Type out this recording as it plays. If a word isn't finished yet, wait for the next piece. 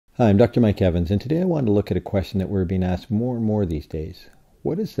Hi, I'm Dr. Mike Evans, and today I want to look at a question that we're being asked more and more these days.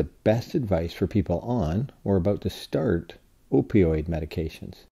 What is the best advice for people on or about to start opioid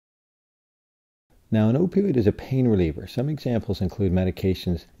medications? Now, an opioid is a pain reliever. Some examples include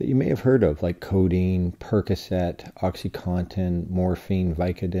medications that you may have heard of, like codeine, Percocet, OxyContin, morphine,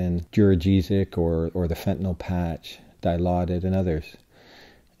 Vicodin, Duragesic, or the fentanyl patch, Dilaudid, and others.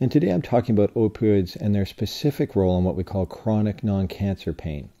 And today I'm talking about opioids and their specific role in what we call chronic non-cancer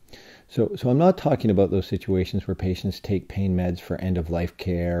pain. So I'm not talking about those situations where patients take pain meds for end-of-life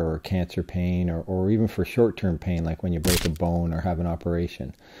care or cancer pain or even for short-term pain, like when you break a bone or have an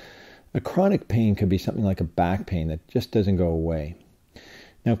operation. A chronic pain could be something like a back pain that just doesn't go away.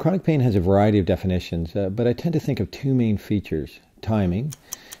 Now, chronic pain has a variety of definitions, but I tend to think of two main features. Timing.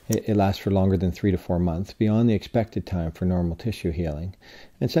 It lasts for longer than 3 to 4 months, beyond the expected time for normal tissue healing.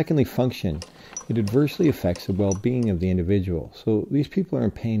 And secondly, function. It adversely affects the well-being of the individual. So these people are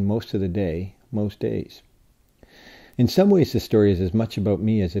in pain most of the day, most days. In some ways, this story is as much about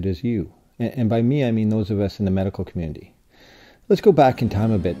me as it is you. And by me, I mean those of us in the medical community. Let's go back in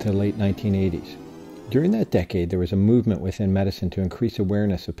time a bit to the late 1980s. During that decade, there was a movement within medicine to increase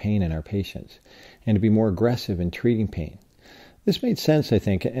awareness of pain in our patients and to be more aggressive in treating pain. This made sense, I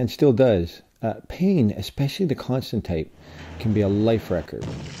think, and still does. Pain, especially the constant type, can be a life record.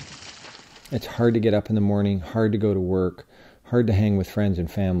 It's hard to get up in the morning, hard to go to work, hard to hang with friends and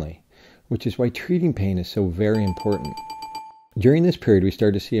family, which is why treating pain is so very important. During this period, we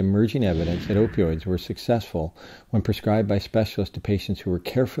started to see emerging evidence that opioids were successful when prescribed by specialists to patients who were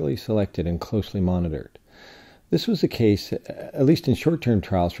carefully selected and closely monitored. This was the case, at least in short-term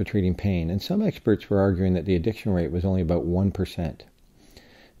trials for treating pain, and some experts were arguing that the addiction rate was only about 1%.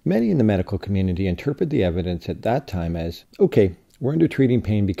 Many in the medical community interpreted the evidence at that time as, okay, we're under treating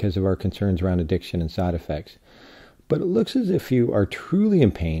pain because of our concerns around addiction and side effects, but it looks as if you are truly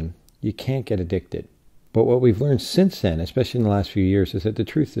in pain, you can't get addicted. But what we've learned since then, especially in the last few years, is that the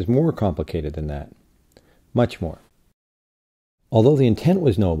truth is more complicated than that. Much more. Although the intent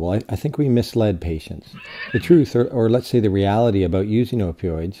was noble, I think we misled patients. The truth, or let's say the reality about using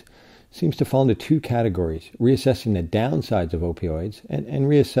opioids, seems to fall into two categories: reassessing the downsides of opioids and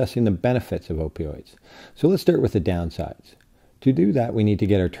reassessing the benefits of opioids. So let's start with the downsides. To do that, we need to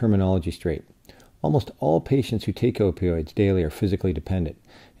get our terminology straight. Almost all patients who take opioids daily are physically dependent,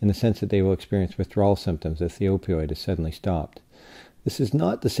 in the sense that they will experience withdrawal symptoms if the opioid is suddenly stopped. This is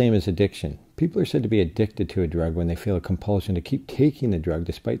not the same as addiction. People are said to be addicted to a drug when they feel a compulsion to keep taking the drug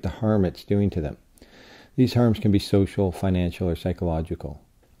despite the harm it's doing to them. These harms can be social, financial, or psychological.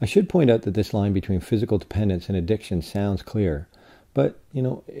 I should point out that this line between physical dependence and addiction sounds clear, but,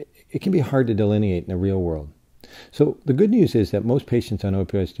 it can be hard to delineate in the real world. So the good news is that most patients on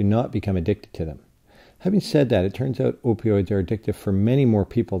opioids do not become addicted to them. Having said that, it turns out opioids are addictive for many more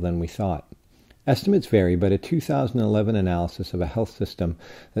people than we thought. Estimates vary, but a 2011 analysis of a health system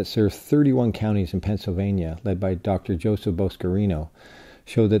that serves 31 counties in Pennsylvania, led by Dr. Joseph Boscarino,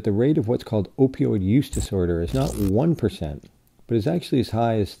 showed that the rate of what's called opioid use disorder is not 1%, but is actually as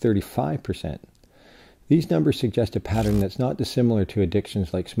high as 35%. These numbers suggest a pattern that's not dissimilar to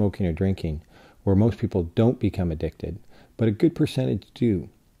addictions like smoking or drinking, where most people don't become addicted, but a good percentage do,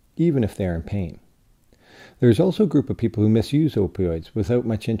 even if they're in pain. There is also a group of people who misuse opioids without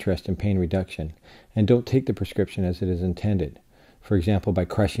much interest in pain reduction and don't take the prescription as it is intended, for example by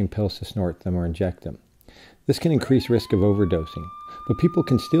crushing pills to snort them or inject them. This can increase risk of overdosing, but people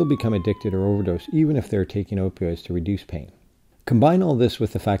can still become addicted or overdose even if they're taking opioids to reduce pain. Combine all this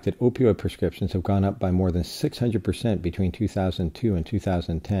with the fact that opioid prescriptions have gone up by more than 600% between 2002 and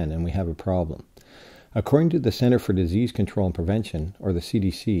 2010, and we have a problem. According to the Center for Disease Control and Prevention, or the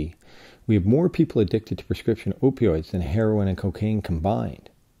CDC, we have more people addicted to prescription opioids than heroin and cocaine combined.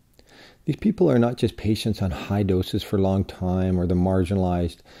 These people are not just patients on high doses for a long time or the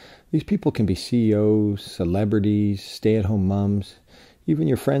marginalized. These people can be CEOs, celebrities, stay-at-home moms, even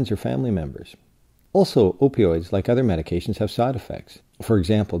your friends or family members. Also, opioids, like other medications, have side effects. For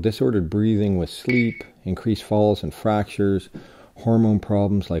example, disordered breathing with sleep, increased falls and fractures, hormone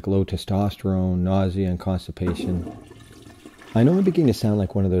problems like low testosterone, nausea, and constipation. I know I'm beginning to sound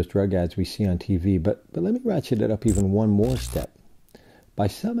like one of those drug ads we see on TV, but let me ratchet it up even one more step. By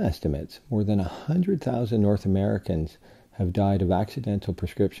some estimates, more than 100,000 North Americans have died of accidental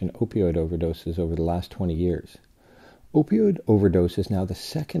prescription opioid overdoses over the last 20 years. Opioid overdose is now the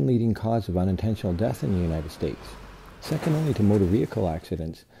second leading cause of unintentional death in the United States, second only to motor vehicle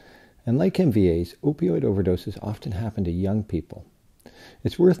accidents. And like MVAs, opioid overdoses often happen to young people.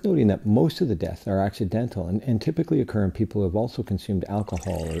 It's worth noting that most of the deaths are accidental and typically occur in people who have also consumed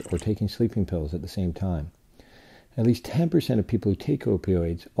alcohol or taking sleeping pills at the same time. At least 10% of people who take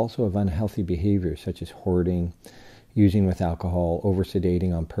opioids also have unhealthy behaviors such as hoarding, using with alcohol,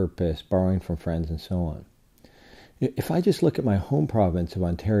 over-sedating on purpose, borrowing from friends, and so on. If I just look at my home province of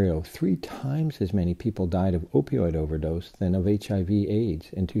Ontario, 3 times as many people died of opioid overdose than of HIV/AIDS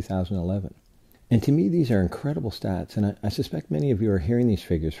in 2011. And to me, these are incredible stats, and I suspect many of you are hearing these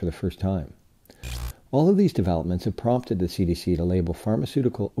figures for the first time. All of these developments have prompted the CDC to label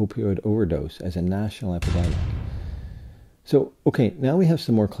pharmaceutical opioid overdose as a national epidemic. So, okay, now we have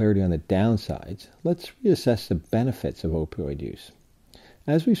some more clarity on the downsides. Let's reassess the benefits of opioid use.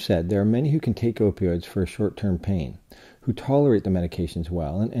 As we've said, there are many who can take opioids for a short-term pain, who tolerate the medications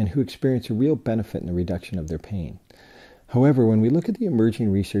well, and who experience a real benefit in the reduction of their pain. However, when we look at the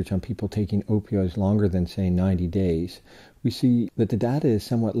emerging research on people taking opioids longer than, say, 90 days, we see that the data is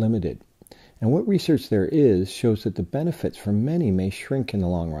somewhat limited. And what research there is shows that the benefits for many may shrink in the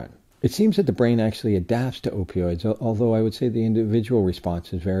long run. It seems that the brain actually adapts to opioids, although I would say the individual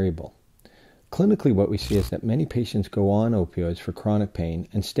response is variable. Clinically, what we see is that many patients go on opioids for chronic pain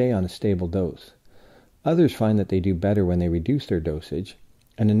and stay on a stable dose. Others find that they do better when they reduce their dosage,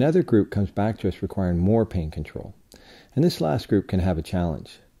 and another group comes back to us requiring more pain control. And this last group can have a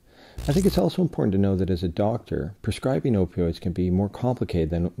challenge. I think it's also important to know that as a doctor, prescribing opioids can be more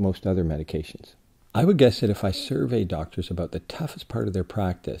complicated than most other medications. I would guess that if I survey doctors about the toughest part of their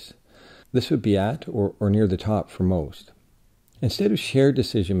practice, this would be at or near the top for most. Instead of shared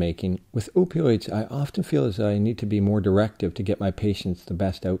decision-making, with opioids, I often feel as though I need to be more directive to get my patients the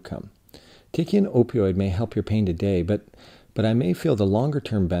best outcome. Taking an opioid may help your pain today, but I may feel the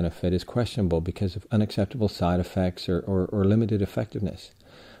longer-term benefit is questionable because of unacceptable side effects or limited effectiveness.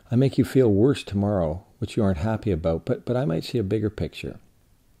 I make you feel worse tomorrow, which you aren't happy about, but I might see a bigger picture.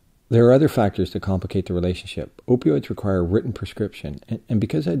 There are other factors that complicate the relationship. Opioids require a written prescription, and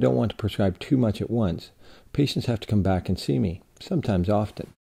because I don't want to prescribe too much at once, patients have to come back and see me, sometimes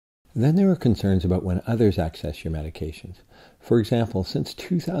often. Then there are concerns about when others access your medications. For example, since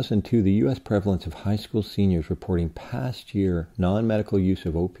 2002, the U.S. prevalence of high school seniors reporting past year non-medical use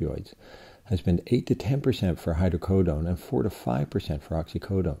of opioids has been 8 to 10% for hydrocodone and 4 to 5% for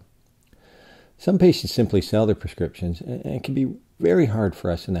oxycodone. Some patients simply sell their prescriptions, and it can be very hard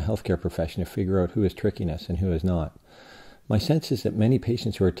for us in the healthcare profession to figure out who is tricking us and who is not. My sense is that many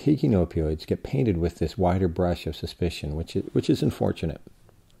patients who are taking opioids get painted with this wider brush of suspicion, which is unfortunate.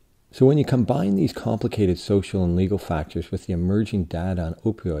 So when you combine these complicated social and legal factors with the emerging data on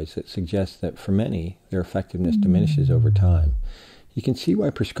opioids that suggests that for many, their effectiveness diminishes over time, you can see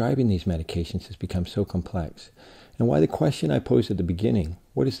why prescribing these medications has become so complex, and why the question I posed at the beginning,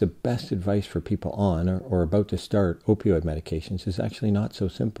 what is the best advice for people on or about to start opioid medications, is actually not so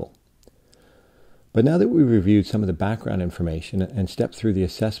simple. But now that we've reviewed some of the background information and stepped through the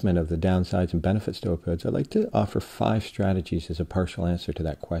assessment of the downsides and benefits to opioids, I'd like to offer 5 strategies as a partial answer to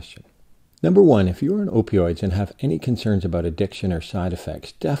that question. Number 1, if you are on opioids and have any concerns about addiction or side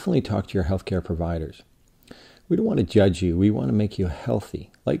effects, definitely talk to your healthcare providers. We don't want to judge you, we want to make you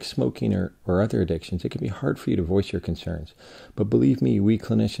healthy. Like smoking or other addictions, it can be hard for you to voice your concerns, but believe me, we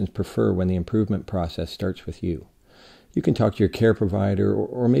clinicians prefer when the improvement process starts with you. You can talk to your care provider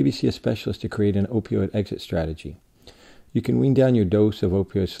or maybe see a specialist to create an opioid exit strategy. You can wean down your dose of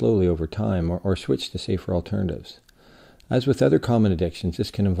opioids slowly over time or switch to safer alternatives. As with other common addictions,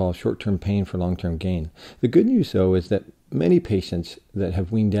 this can involve short-term pain for long-term gain. The good news, though, is that many patients that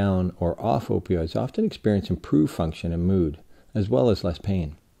have weaned down or off opioids often experience improved function and mood, as well as less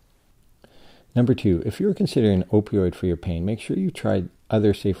pain. Number 2, if you're considering an opioid for your pain, make sure you've tried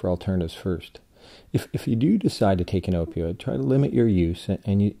other safer alternatives first. If you do decide to take an opioid, try to limit your use,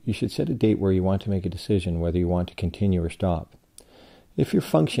 and you should set a date where you want to make a decision whether you want to continue or stop. If your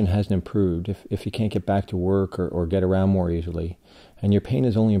function hasn't improved, if you can't get back to work or get around more easily, and your pain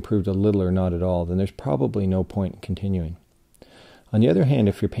has only improved a little or not at all, then there's probably no point in continuing. On the other hand,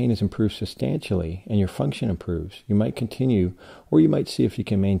 if your pain has improved substantially and your function improves, you might continue, or you might see if you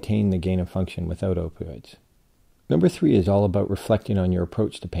can maintain the gain of function without opioids. Number 3 is all about reflecting on your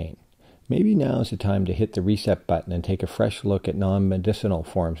approach to pain. Maybe now is the time to hit the reset button and take a fresh look at non-medicinal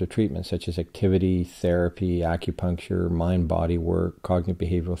forms of treatment such as activity, therapy, acupuncture, mind-body work, cognitive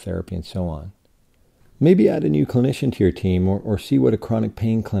behavioral therapy, and so on. Maybe add a new clinician to your team or see what a chronic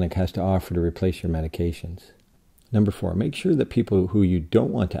pain clinic has to offer to replace your medications. Number 4, make sure that people who you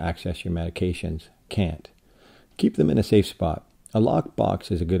don't want to access your medications can't. Keep them in a safe spot. A locked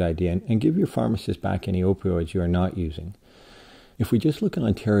box is a good idea, and give your pharmacist back any opioids you are not using. If we just look in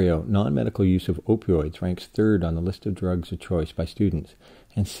Ontario, non-medical use of opioids ranks 3rd on the list of drugs of choice by students,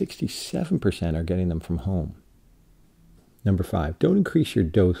 and 67% are getting them from home. Number 5, don't increase your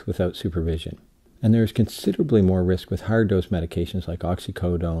dose without supervision. And there is considerably more risk with higher dose medications like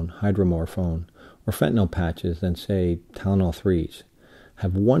oxycodone, hydromorphone, or fentanyl patches than, say, Tylenol 3s.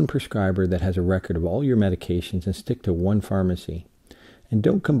 Have one prescriber that has a record of all your medications and stick to one pharmacy. And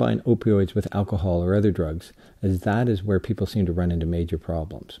don't combine opioids with alcohol or other drugs, as that is where people seem to run into major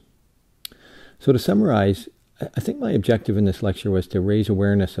problems. So to summarize, I think my objective in this lecture was to raise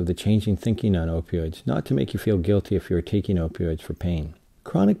awareness of the changing thinking on opioids, not to make you feel guilty if you're taking opioids for pain.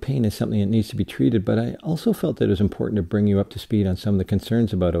 Chronic pain is something that needs to be treated, but I also felt that it was important to bring you up to speed on some of the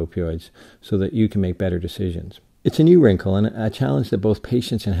concerns about opioids so that you can make better decisions. It's a new wrinkle and a challenge that both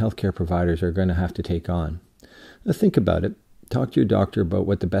patients and healthcare providers are going to have to take on. Now think about it. Talk to your doctor about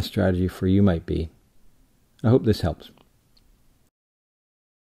what the best strategy for you might be. I hope this helps.